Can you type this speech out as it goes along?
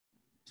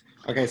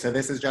Okay, so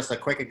this is just a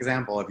quick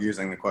example of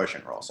using the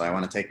quotient rule. So I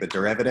want to take the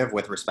derivative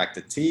with respect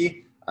to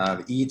t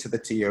of e to the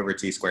t over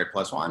t squared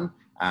plus 1.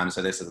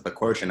 So this is the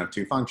quotient of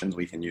two functions.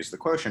 We can use the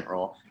quotient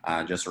rule.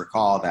 Just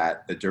recall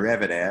that the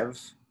derivative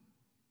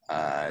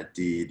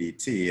d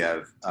dt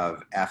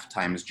of f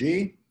times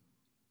g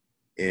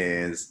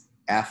is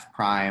f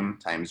prime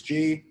times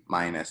g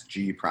minus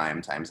g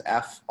prime times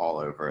f all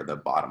over the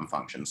bottom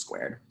function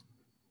squared.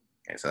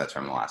 Okay, so that's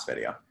from the last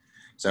video.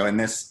 So in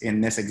this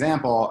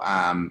example,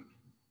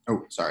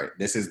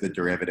 this is the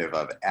derivative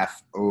of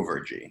f over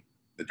g.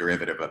 The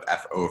derivative of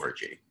f over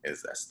g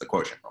is this, the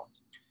quotient rule.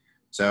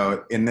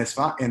 So in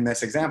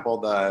this example,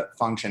 the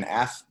function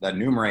f, the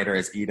numerator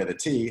is e to the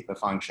t, the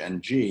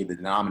function g, the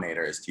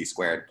denominator is t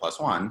squared plus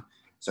 1.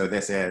 So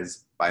this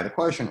is, by the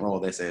quotient rule,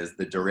 this is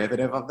the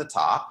derivative of the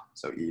top,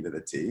 so e to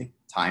the t,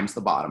 times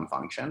the bottom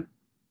function.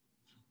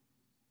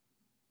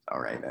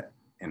 I'll write it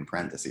in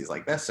parentheses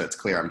like this, so it's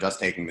clear I'm just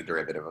taking the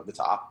derivative of the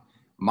top,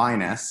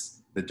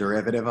 minus the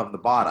derivative of the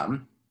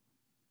bottom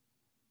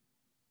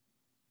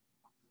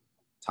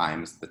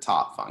times the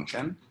top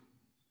function,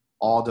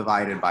 all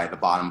divided by the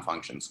bottom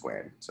function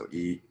squared. So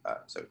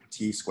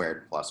t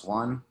squared plus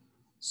 1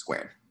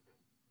 squared.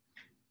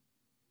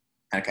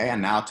 Okay,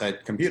 and now to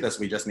compute this,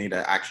 we just need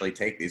to actually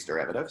take these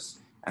derivatives.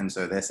 And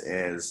so this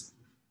is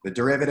the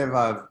derivative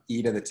of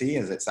e to the t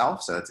is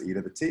itself, so it's e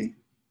to the t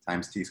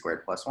times t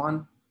squared plus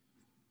 1,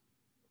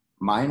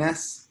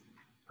 minus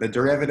the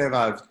derivative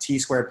of t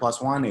squared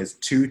plus 1 is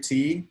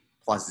 2t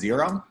plus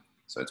 0,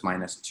 so it's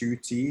minus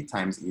 2t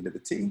times e to the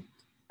t.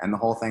 And the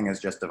whole thing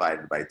is just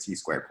divided by t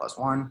squared plus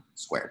 1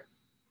 squared.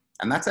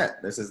 And that's it.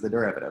 This is the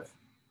derivative.